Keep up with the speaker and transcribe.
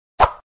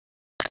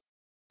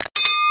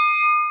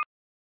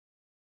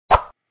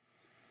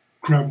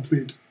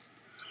GrabVid.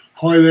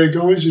 Hi there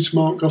guys, it's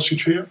Mark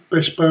Gossage here,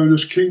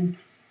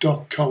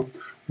 bestbonusking.com.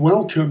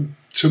 Welcome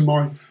to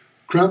my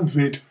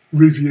GrabVid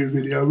review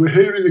video. We're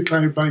here in the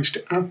cloud-based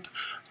app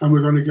and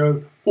we're going to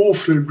go all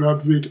through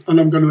GrabVid and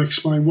I'm going to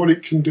explain what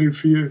it can do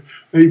for you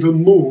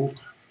even more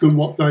than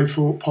what they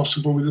thought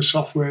possible with the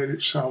software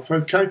itself,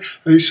 okay?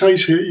 And it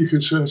says here you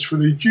can search for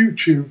the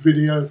YouTube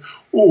video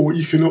or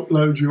you can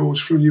upload yours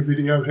from your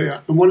video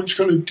here. And what it's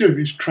going to do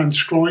is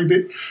transcribe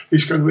it.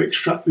 It's going to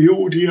extract the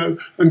audio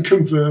and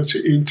convert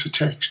it into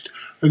text.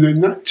 And then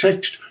that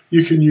text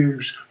you can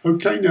use.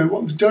 Okay, now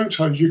what the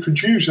downside is you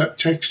could use that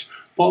text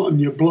on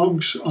your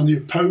blogs, on your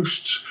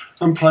posts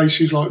and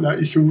places like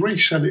that. You can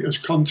resell it as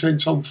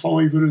content on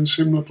Fiverr and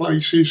similar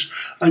places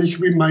and you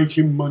can be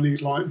making money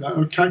like that,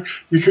 okay?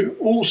 You can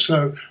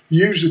also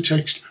use the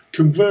text,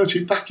 convert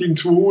it back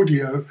into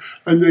audio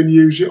and then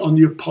use it on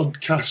your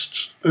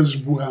podcasts as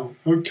well,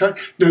 okay?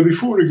 Now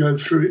before I go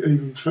through it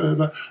even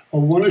further, I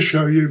want to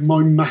show you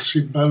my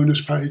massive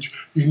bonus page.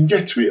 You can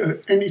get to it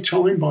at any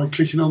time by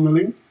clicking on the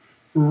link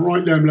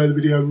right down below the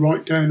video,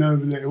 right down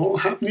over there. What will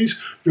happen is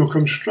you'll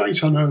come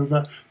straight on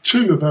over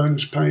to my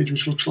bonus page,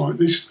 which looks like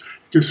this.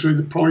 Go through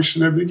the price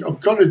and everything.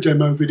 I've got a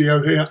demo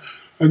video here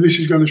and this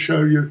is going to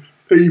show you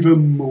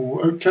even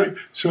more, okay?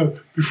 So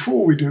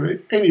before we do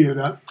it, any of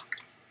that,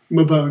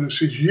 my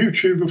bonus is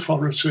YouTube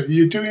authority.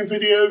 You're doing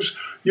videos,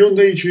 you'll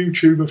need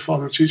YouTube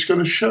authority. It's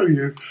going to show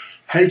you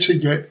how to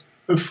get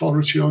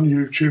authority on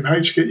YouTube,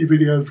 how to get your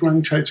videos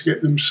ranked, how to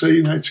get them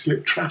seen, how to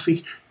get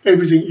traffic,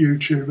 everything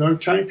YouTube,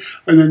 okay?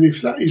 And then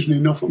if that isn't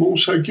enough, I'm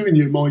also giving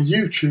you my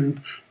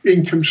YouTube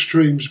income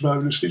streams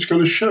bonus. It's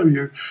going to show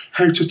you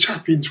how to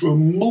tap into a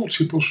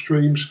multiple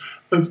streams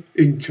of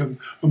income.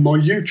 And my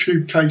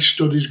YouTube case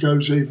studies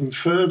goes even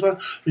further.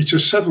 It's a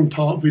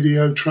 7-part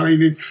video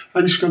training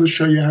and it's going to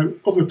show you how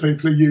other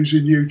people are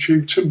using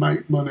YouTube to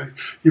make money.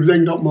 You've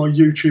then got my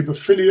YouTube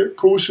affiliate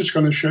course. It's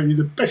going to show you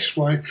the best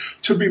way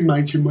to be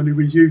making money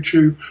with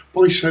YouTube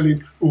by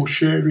selling or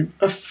sharing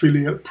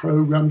affiliate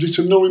programs. It's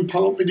a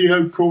 9-part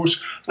video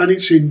course and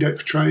it's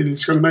in-depth training.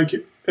 It's going to make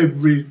it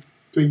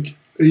everything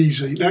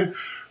easy. Now,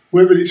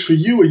 whether it's for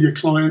you or your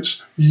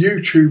clients,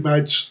 YouTube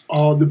ads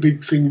are the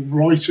big thing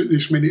right at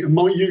this minute. And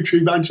my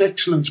YouTube ads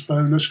excellence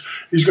bonus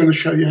is going to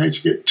show you how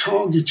to get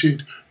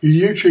targeted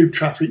YouTube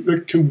traffic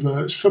that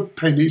converts for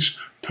pennies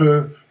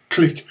per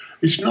click.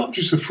 It's not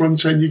just the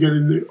front end, you're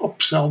getting the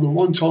upsell, the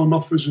one-time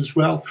offers as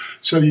well.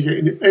 So you're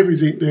getting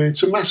everything there.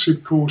 It's a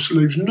massive course,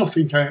 leaves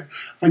nothing out,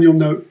 and you'll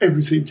know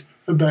everything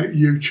about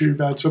YouTube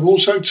ads. I've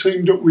also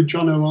teamed up with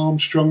John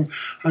Armstrong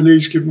and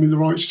he's given me the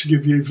rights to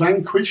give you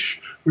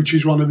Vanquish, which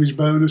is one of his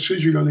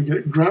bonuses. You're going to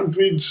get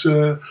GrabVid's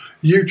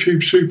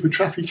YouTube Super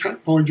Traffic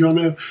Hack by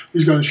John.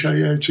 He's going to show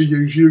you how to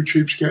use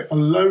YouTube to get a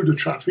load of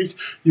traffic.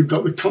 You've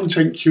got the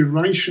Content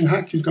Curation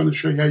Hack. He's going to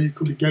show you how you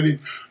could be getting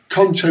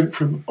content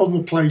from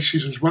other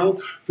places as well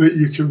that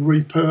you can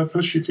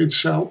repurpose, you can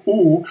sell,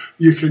 or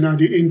you can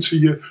add it into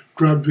your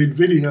GrabVid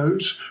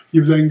videos.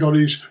 You've then got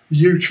his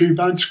YouTube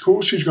ads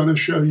course. He's going to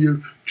show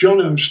you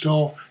John O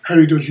style how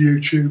he does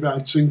YouTube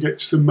ads and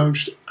gets the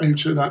most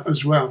out of that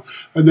as well.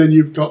 And then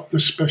you've got the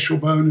special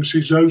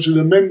bonuses. Those are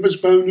the members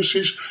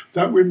bonuses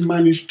that we've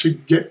managed to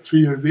get for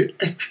you, the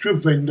extra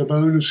vendor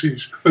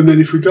bonuses. And then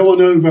if we go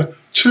on over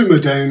to my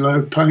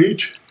download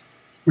page,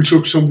 which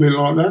looks something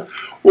like that,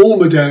 all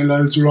my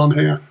downloads are on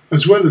here,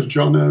 as well as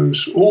John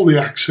O's, all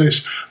the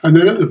access, and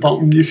then at the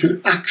bottom you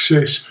can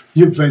access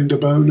your vendor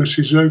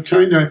bonuses,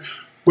 okay? Now,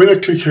 when I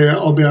click here,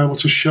 I'll be able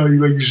to show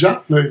you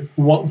exactly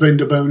what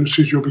vendor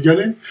bonuses you'll be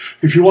getting.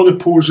 If you want to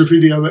pause the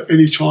video at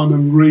any time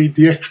and read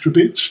the extra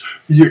bits,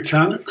 you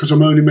can, because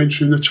I'm only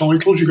mentioning the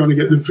titles. You're going to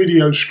get the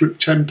video script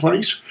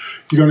template,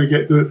 you're going to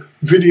get the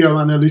video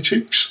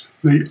analytics,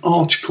 the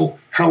article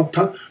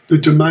helper, the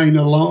domain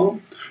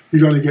alarm,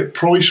 you're going to get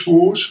price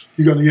wars,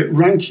 you're going to get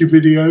rank your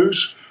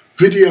videos,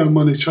 video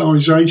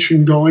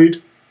monetization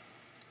guide,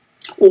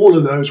 all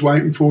of those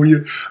waiting for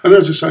you. And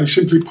as I say,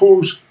 simply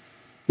pause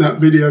that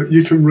video.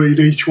 You can read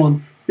each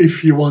one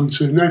if you want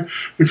to. Now,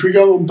 if we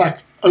go on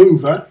back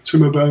over to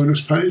my bonus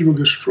page, we'll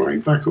go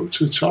straight back up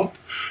to the top.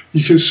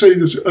 You can see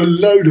there's a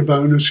load of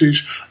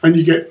bonuses and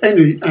you get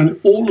any and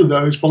all of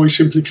those by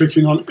simply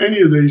clicking on any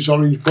of these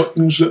orange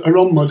buttons that are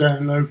on my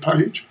download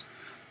page,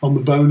 on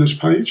the bonus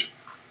page.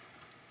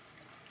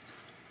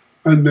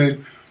 And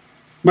then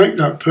make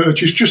that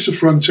purchase, just the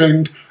front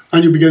end,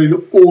 and you'll be getting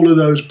all of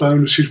those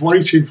bonuses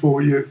waiting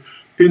for you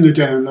in the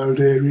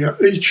download area,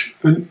 each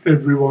and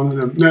every one of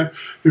them. Now,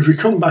 if we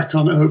come back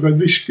on over,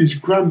 this is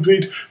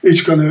GrabVid.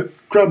 It's going to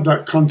grab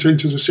that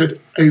content, as I said,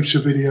 out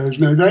of videos.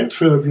 Now, without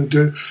further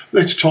ado,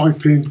 let's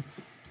type in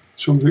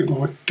something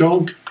like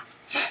dog.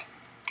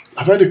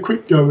 I've had a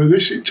quick go of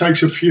this. It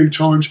takes a few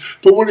times,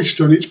 but what it's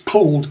done, it's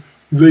pulled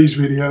these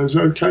videos,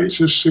 okay?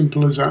 It's as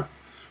simple as that.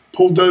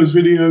 Pulled those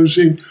videos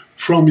in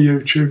from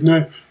YouTube.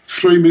 Now,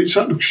 3 minutes,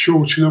 that looks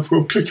short enough.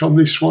 We'll click on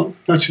this one.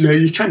 That's there.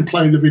 You can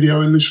play the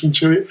video and listen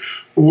to it,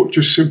 or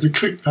just simply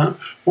click that.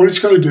 What it's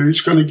going to do,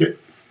 it's going to get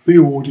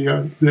the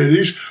audio, there it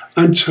is,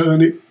 and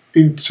turn it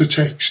into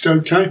text,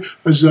 okay,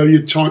 as though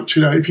you typed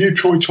it out. If you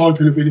try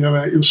typing a video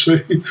out, you'll see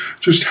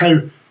just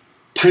how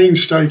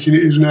painstaking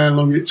it is and how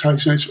long it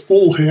takes. And it's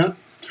all here.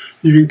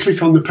 You can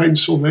click on the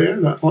pencil there,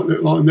 that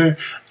little line there,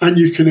 and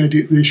you can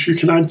edit this. You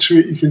can add to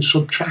it, you can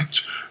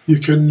subtract, you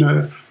can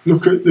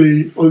look at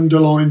the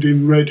underlined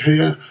in red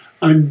here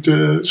and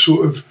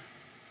sort of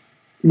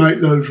make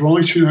those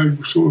right, you know,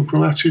 sort of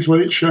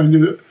grammatically. It's showing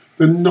you that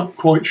they're not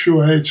quite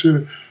sure how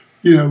to,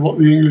 you know, what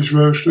the English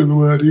version of the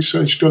word is,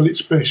 so it's done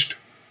its best.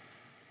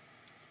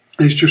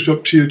 It's just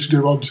up to you to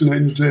do odds and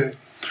ends there.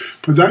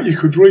 But that you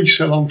could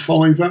resell on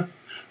Fiverr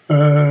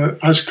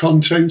as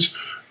content.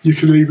 You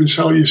can even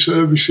sell your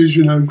services,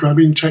 you know,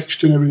 grabbing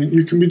text and everything.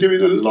 You can be doing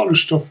a lot of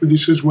stuff with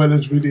this as well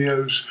as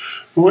videos.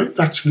 Right,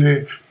 that's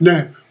there.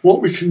 Now, what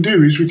we can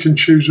do is we can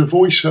choose a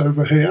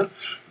voiceover here.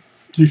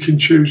 You can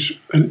choose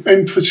an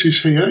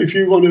emphasis here. If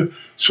you want to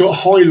sort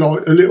of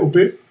highlight a little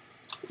bit,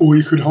 or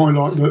you could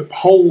highlight the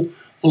whole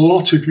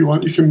lot if you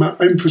want. You can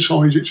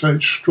emphasise it so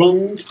it's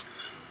strong.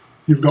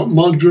 You've got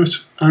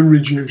moderate and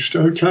reduced,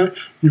 okay?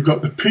 You've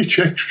got the pitch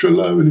extra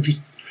low, and if you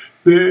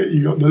there,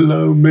 you've got the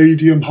low,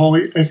 medium,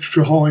 high,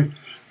 extra high,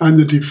 and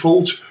the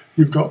default.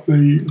 You've got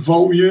the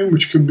volume,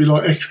 which can be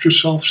like extra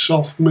soft,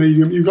 soft,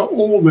 medium. You've got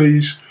all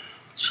these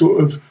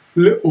sort of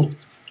little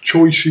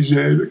choices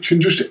there that can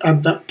just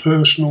add that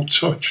personal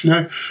touch.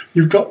 Now,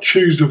 you've got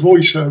choose the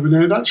voiceover.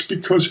 Now, that's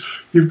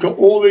because you've got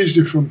all these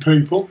different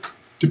people,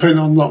 depending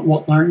on like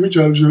what language.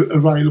 Those are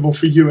available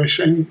for US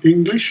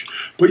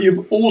English, but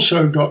you've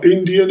also got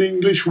Indian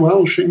English,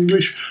 Welsh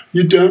English.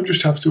 You don't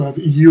just have to have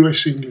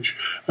US English.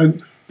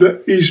 And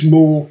there is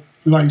more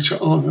later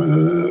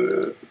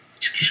on.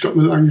 It's just got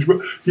the language,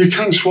 but you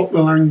can swap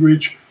the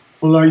language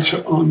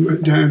later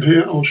on down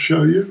here. I'll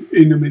show you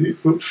in a minute.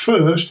 But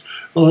first,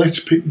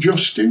 let's pick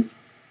Justin.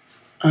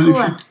 And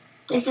hello,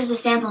 this is a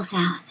sample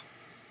sound.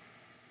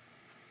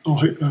 I'll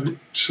hit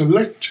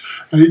select,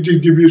 and it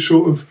did give you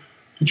sort of,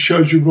 it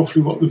shows you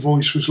roughly what the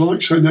voice was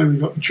like. So now we've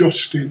got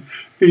Justin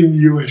in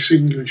US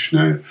English.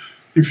 Now,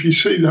 if you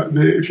see that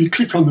there, if you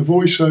click on the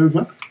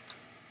voiceover,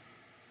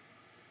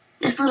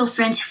 this little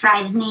French fry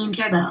is named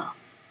Turbo.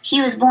 He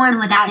was born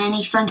without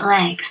any front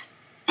legs,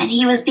 and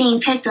he was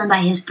being picked on by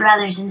his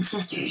brothers and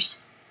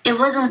sisters. It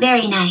wasn't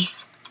very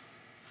nice.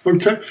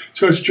 Okay,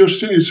 so it's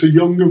Justin, it's a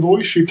younger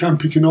voice. You can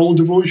pick an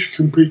older voice, you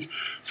can pick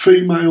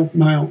female,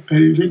 male,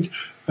 anything.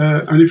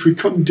 And if we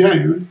come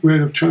down,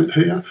 where I've tried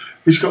here,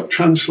 it's got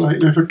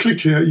translate. Now if I click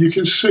here, you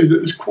can see that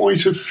there's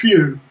quite a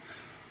few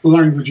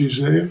languages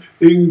there.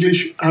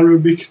 English,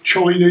 Arabic,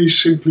 Chinese,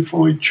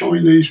 simplified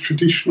Chinese,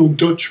 traditional,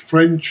 Dutch,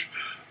 French,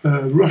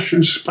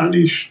 Russian,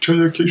 Spanish,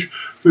 Turkish.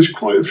 There's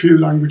quite a few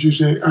languages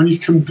there, and you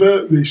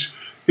convert this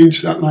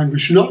into that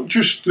language, not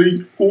just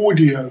the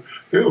audio,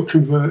 it'll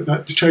convert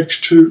that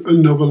text to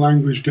another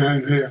language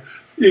down here.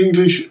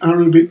 English,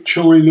 Arabic,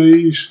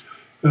 Chinese,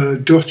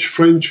 Dutch,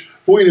 French.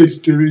 All you need to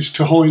do is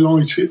to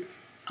highlight it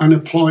and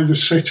apply the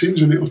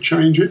settings, and it'll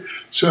change it.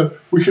 So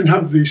we can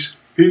have this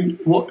in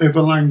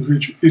whatever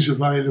language is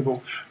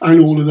available,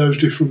 and all of those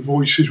different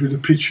voices with the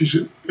pitches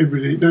and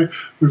everything. Now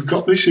we've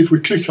got this. If we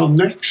click on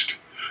next,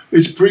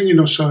 it's bringing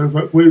us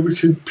over where we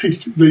can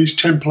pick these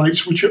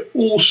templates, which are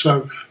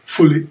also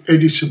fully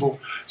editable.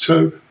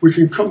 So we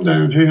can come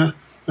down here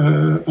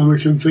and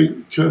we can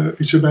think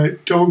it's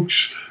about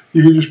dogs.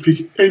 You can just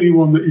pick any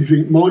one that you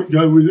think might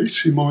go with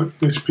this. You might,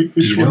 let's pick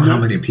this one. Do you know how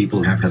many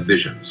people have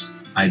visions,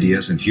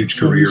 ideas, and huge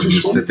career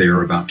moves that they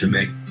are about to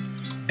make?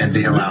 And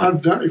they allow...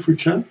 Add that if we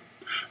can.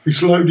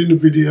 It's loading the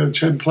video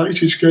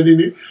template, it's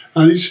getting it,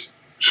 and it's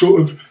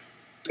sort of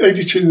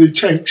editing the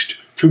text,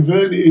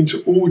 converting it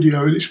into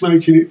audio, and it's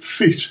making it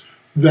fit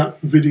that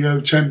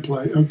video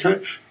template,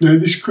 okay? Now,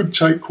 this could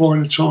take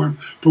quite a time,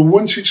 but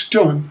once it's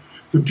done,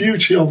 the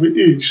beauty of it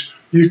is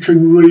you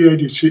can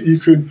re-edit it, you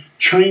can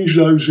change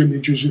those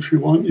images if you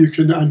want, you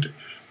can add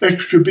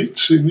extra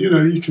bits in, you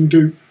know, you can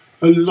do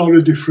a lot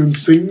of different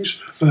things.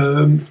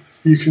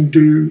 You can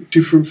do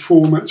different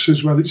formats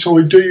as well. It's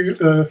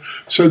ideal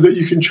so that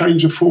you can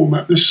change the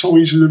format, the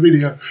size of the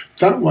video.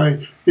 That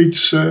way,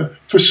 it's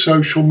for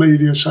social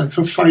media, say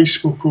for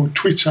Facebook or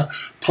Twitter,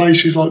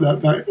 places like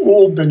that. They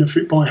all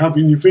benefit by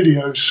having your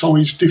videos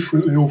sized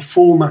differently or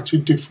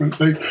formatted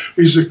differently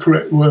is the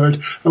correct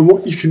word. And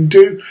what you can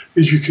do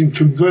is you can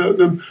convert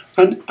them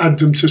and add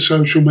them to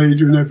social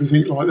media and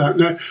everything like that.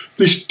 Now,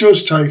 this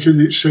does take, as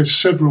it says,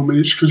 several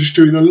minutes because it's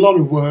doing a lot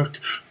of work.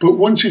 But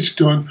once it's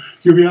done,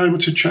 you'll be able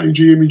to change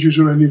the images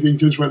or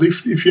anything as well.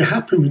 If you're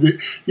happy with it,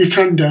 you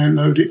can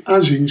download it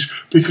as is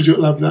because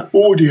it'll have that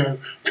audio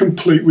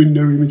complete with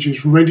new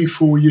images ready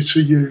for you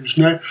to use.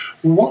 Now,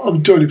 what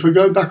I've done, if I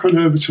go back on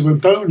over to the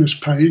bonus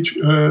page,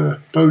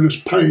 not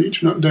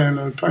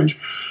download page,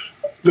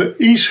 there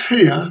is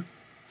here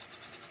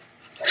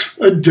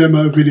a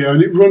demo video,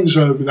 and it runs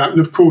over that. And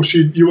of course,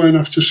 you won't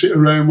have to sit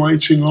around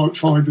waiting like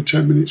 5 or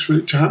 10 minutes for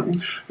it to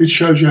happen. It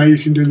shows you how you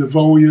can do the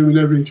volume and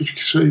everything, because you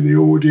can see the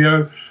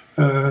audio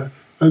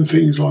and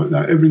things like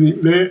that,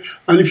 everything there.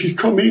 And if you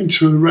come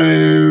into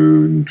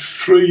around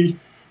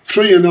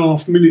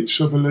 3.5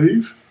 minutes, I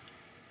believe,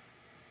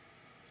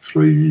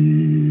 3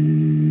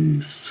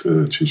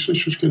 30, so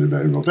let's just get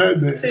about right there.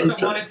 Let's say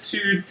if I wanted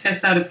to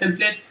test out a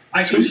template,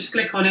 I can just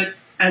click on it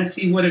and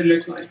see what it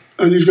looks like.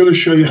 And he's going to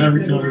show you how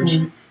it goes.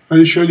 And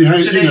he's showing you how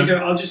so there you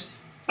go.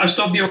 I'll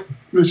stop the...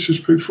 Let's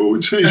just put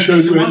forward. See, he's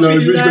showing you how it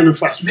loads. He's going to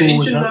fast forward. The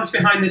engine runs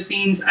behind the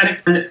scenes, and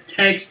the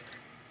text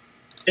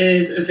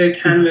is the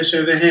canvas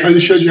over here. And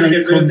he shows you how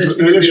it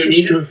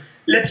comes.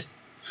 Let's...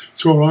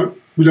 It's all right.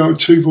 We don't have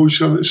two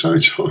voices on at the same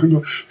time.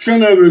 But if you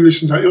go over and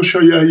listen to that, he'll show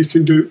you how you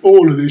can do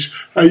all of this.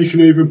 How you can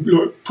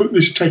even put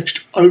this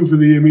text over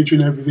the image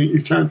and everything.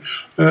 You can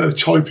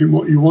type in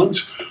what you want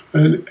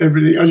and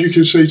everything. As you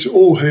can see, it's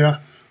all here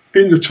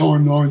in the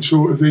timeline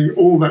sort of thing.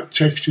 All that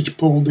text is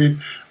pulled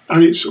in.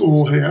 And it's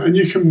all here, and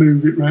you can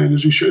move it around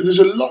as you show. There's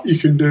a lot you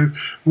can do.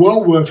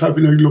 Well worth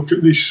having a look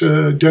at this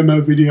demo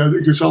video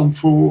that goes on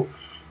for,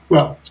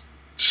 well,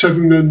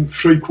 7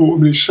 3/4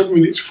 minutes, 7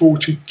 minutes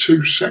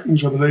 42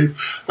 seconds, I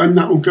believe, and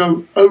that will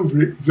go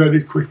over it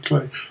very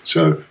quickly.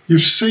 So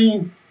you've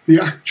seen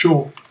the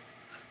actual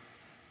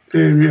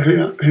area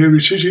here. Here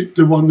it is,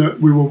 the one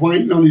that we were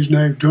waiting on is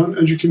now done.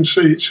 As you can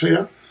see, it's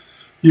here.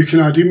 You can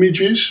add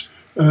images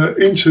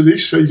into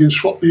this, so you can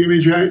swap the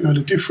image out and add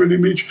a different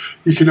image.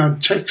 You can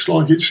add text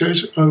like it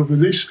says over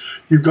this.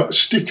 You've got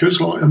stickers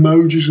like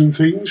emojis and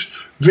things.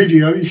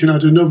 Video, you can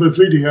add another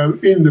video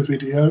in the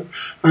video,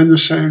 and the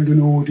sound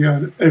and audio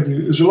and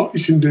everything. There's a lot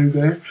you can do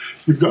there.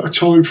 You've got a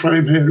time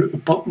frame here at the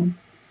bottom.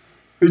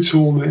 It's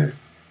all there.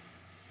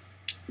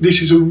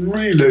 This is a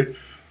really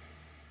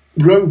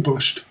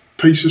robust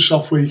piece of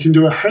software. You can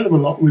do a hell of a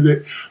lot with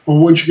it, or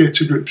once you get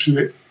to grips with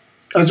it.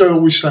 As I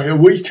always say, a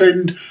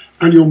weekend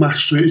and you'll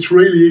master it. It's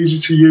really easy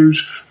to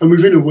use, and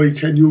within a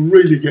weekend you'll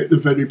really get the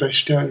very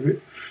best out of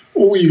it.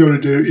 All you got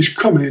to do is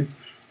come in,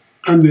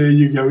 and there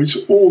you go. It's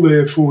all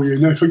there for you.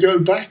 Now if I go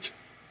back,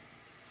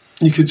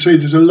 you can see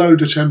there's a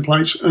load of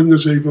templates, and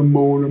there's even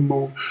more and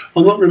more.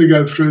 I'm not going to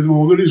go through them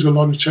all. There is a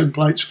lot of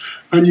templates,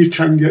 and you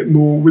can get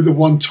more with the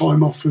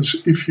one-time offers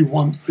if you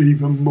want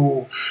even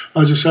more.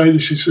 As I say,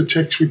 this is the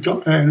text we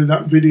got out of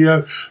that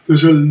video.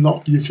 There's a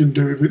lot you can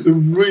do with it. There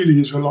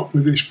really is a lot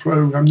with this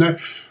program. Now,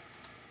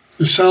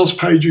 the sales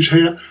pages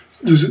here,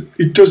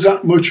 it does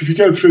that much. If you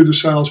go through the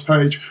sales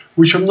page,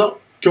 which I'm not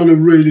going to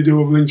really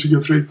do other than to go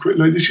through it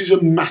quickly. This is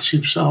a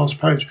massive sales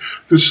page.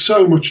 There's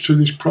so much to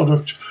this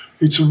product.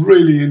 It's a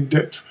really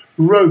in-depth,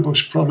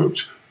 robust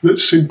product that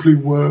simply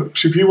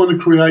works. If you want to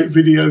create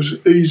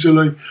videos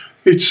easily,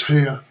 it's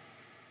here.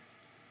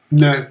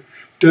 Now,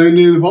 down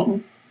near the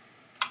bottom,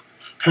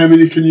 how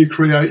many can you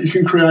create? You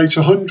can create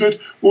 100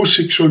 or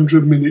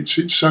 600 minutes,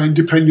 it's saying,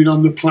 depending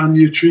on the plan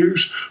you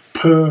choose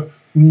per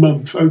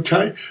month,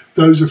 okay?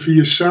 Those are for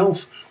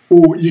yourself,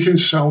 or you can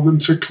sell them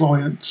to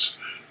clients.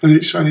 And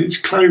it's saying it's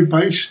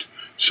cloud-based,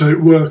 so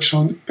it works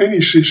on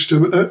any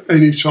system at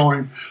any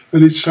time.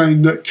 And it's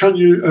saying that, can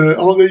you,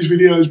 are these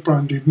videos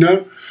branded?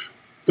 No,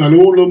 they're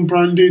all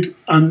unbranded,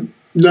 and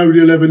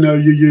nobody will ever know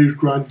you use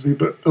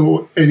GrabVid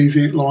or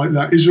anything like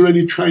that. Is there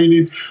any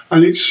training?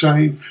 And it's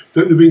saying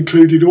that they've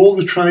included all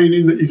the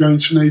training that you're going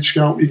to need to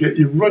help you get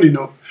you running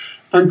up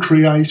and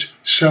create,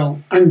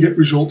 sell and get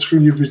results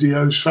from your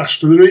videos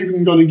faster. They're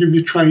even going to give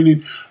you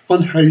training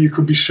on how you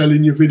could be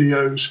selling your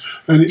videos.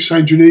 And it's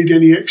saying, do you need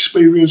any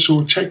experience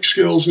or tech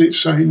skills? And it's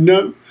saying,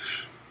 no.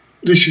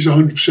 This is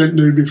 100%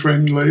 newbie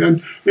friendly,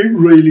 and it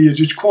really is.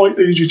 It's quite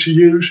easy to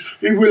use.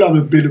 It will have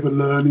a bit of a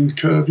learning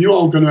curve. You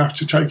are going to have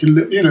to take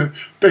a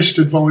best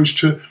advice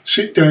to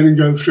sit down and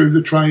go through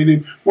the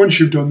training.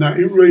 Once you've done that,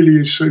 it really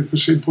is super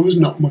simple. There's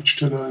not much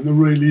to learn. There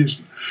really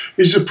isn't.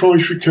 Is the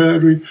price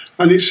recurring?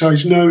 And it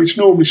says no. It's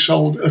normally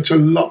sold at a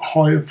lot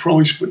higher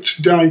price, but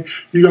today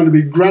you're going to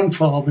be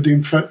grandfathered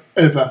in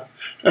forever.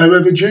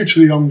 However, due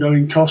to the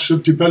ongoing costs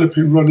of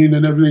developing, running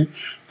and everything,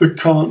 they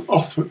can't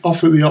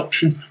offer the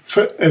option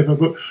forever.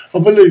 But I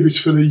believe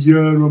it's for a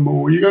year or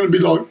more. You're going to be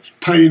like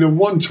paying a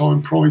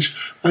one-time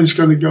price, and it's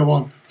going to go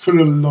on for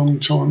a long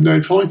time. Now,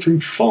 if I can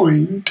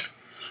find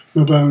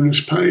the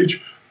bonus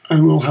page,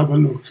 and we'll have a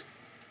look.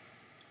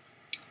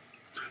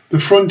 The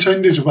front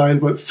end is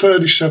available at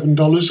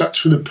 $37. That's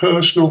for the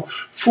personal,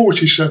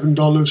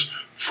 $47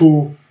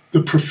 for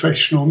the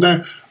professional.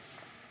 Now,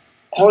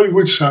 I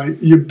would say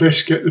you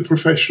best get the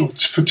professional.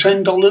 For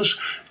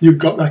 $10, you've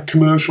got that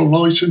commercial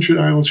license.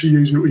 You're able to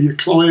use it with your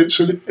clients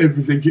and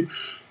everything.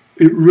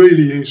 It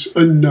really is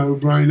a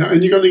no-brainer,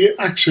 and you're going to get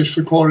access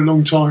for quite a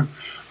long time.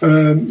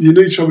 You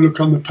need to have a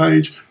look on the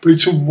page, but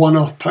it's a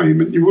one-off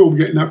payment. You will be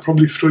getting that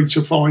probably 3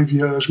 to 5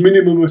 years,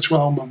 minimum of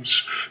 12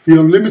 months. The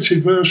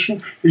unlimited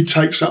version, it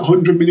takes that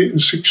 100 minute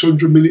and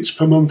 600 minutes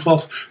per month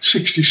off,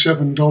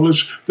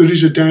 $67. There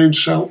is a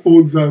downsell,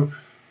 although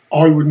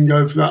I wouldn't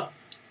go for that.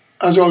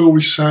 As I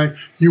always say,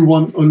 you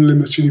want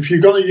unlimited. If you're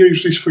going to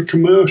use this for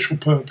commercial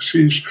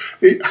purposes,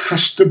 it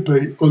has to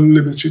be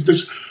unlimited.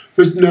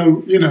 There's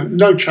no,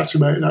 no chat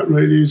about that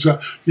really. Is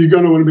that you're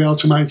going to want to be able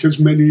to make as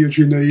many as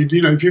you need.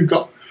 If you've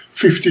got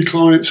 50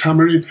 clients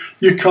hammering,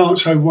 you can't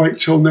say wait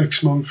till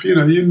next month. You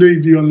know, you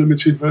need the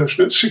unlimited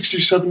version. At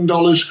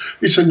 $67,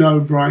 it's a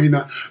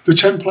no-brainer. The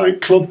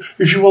Template Club,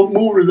 if you want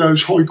more of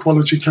those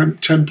high-quality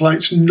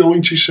templates,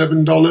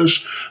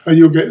 $97, and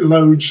you'll get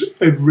loads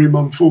every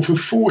month. Or for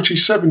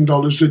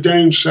 $47, the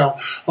downsell,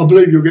 I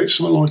believe you'll get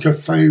something like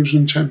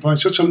 1,000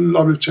 templates. That's a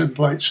lot of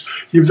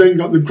templates. You've then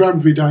got the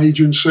GrabVid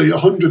agency,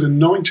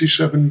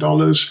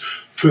 $197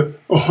 for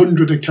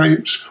 100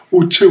 accounts,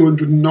 or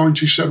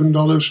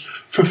 $297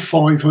 for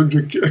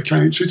 500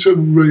 accounts. It's a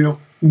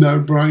real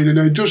no-brainer.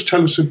 Now, it does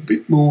tell us a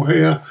bit more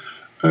here.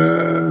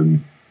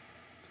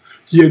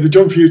 Yeah, the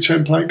Done For You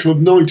Template Club,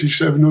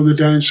 97, or the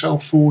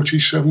downsell,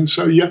 47.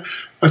 So yeah,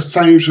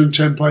 1,000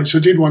 templates. I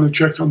did want to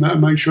check on that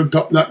and make sure I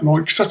got that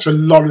right, because that's a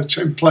lot of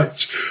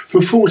templates. For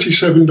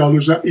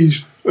 $47, that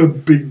is a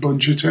big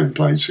bunch of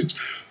templates. It's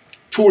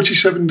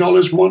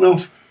 $47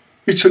 one-off.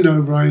 It's a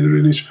no-brainer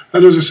in it.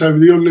 And as I say,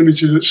 with the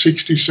unlimited at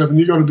 67,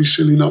 you've got to be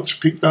silly not to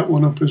pick that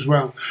one up as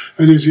well.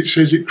 And as it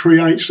says, it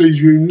creates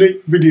these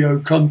unique video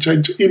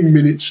content in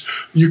minutes.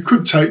 You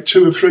could take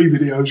 2 or 3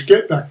 videos,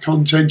 get that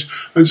content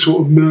and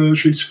sort of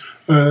merge it,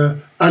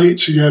 add it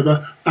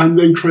together, and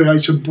then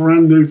create a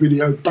brand new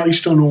video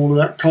based on all of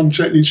that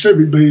content. Instead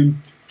of it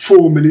being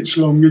 4 minutes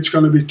long, it's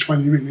going to be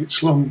 20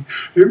 minutes long.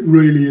 It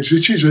really is.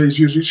 It is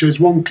easy, as it says,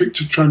 one click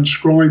to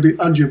transcribe it,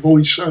 add your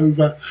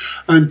voiceover,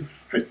 and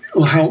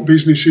it'll help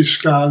businesses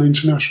scale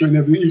internationally and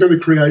everything. You're going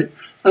to create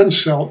and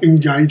sell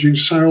engaging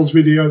sales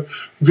video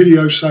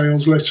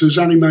sales letters,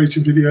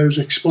 animated videos,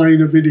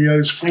 explainer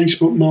videos,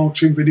 Facebook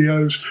marketing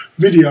videos,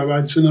 video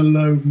ads, and a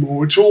load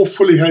more. It's all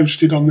fully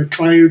hosted on the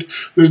cloud.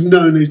 There's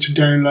no need to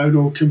download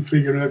or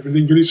configure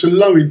everything, and it's a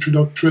low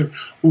introductory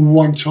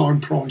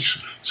one-time price.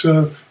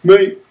 So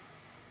me,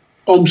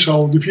 I'm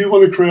sold. If you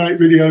want to create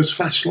videos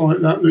fast like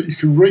that you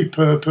can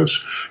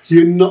repurpose,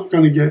 you're not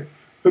going to get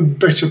a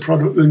better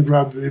product than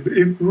GrabVid.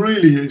 It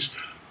really is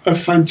a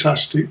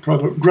fantastic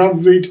product.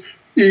 GrabVid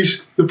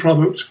is the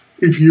product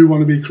if you want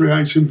to be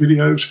creating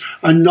videos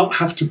and not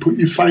have to put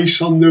your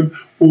face on them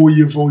or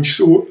your voice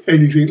or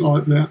anything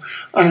like that.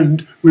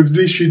 And with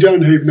this, you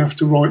don't even have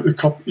to write the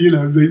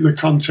the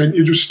content.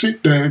 You just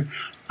stick down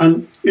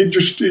and it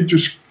just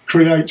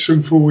creates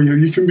them for you.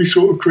 You can be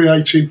sort of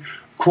creating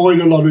quite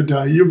a lot a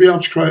day. You'll be able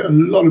to create a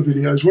lot of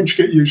videos. Once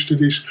you get used to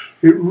this,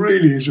 it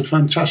really is a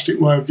fantastic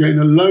way of getting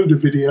a load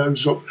of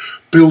videos up,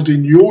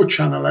 building your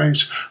channel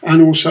out,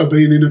 and also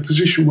being in a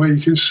position where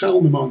you can sell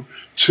them on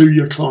to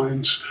your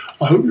clients.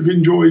 I hope you've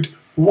enjoyed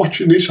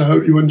watching this. I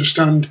hope you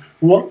understand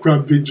what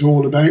GrabVid's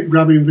all about,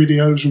 grabbing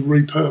videos and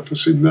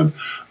repurposing them.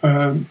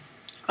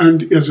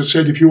 And as I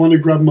said, if you want to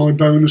grab my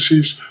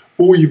bonuses,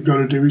 all you've got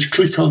to do is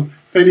click on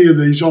any of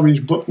these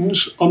orange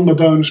buttons on my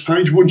bonus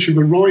page once you've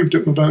arrived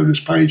at my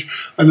bonus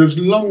page, and as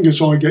long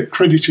as I get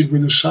credited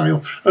with a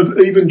sale of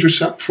even just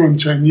that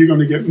front end, you're going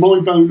to get my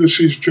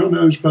bonuses,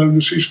 Jono's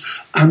bonuses,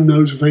 and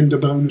those vendor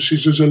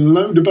bonuses. There's a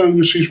load of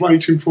bonuses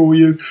waiting for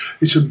you.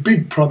 It's a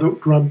big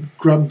product,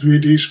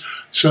 GrabVid is,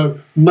 so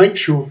make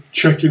sure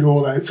check it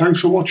all out.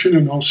 Thanks for watching,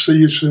 and I'll see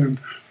you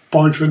soon.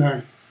 Bye for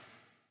now.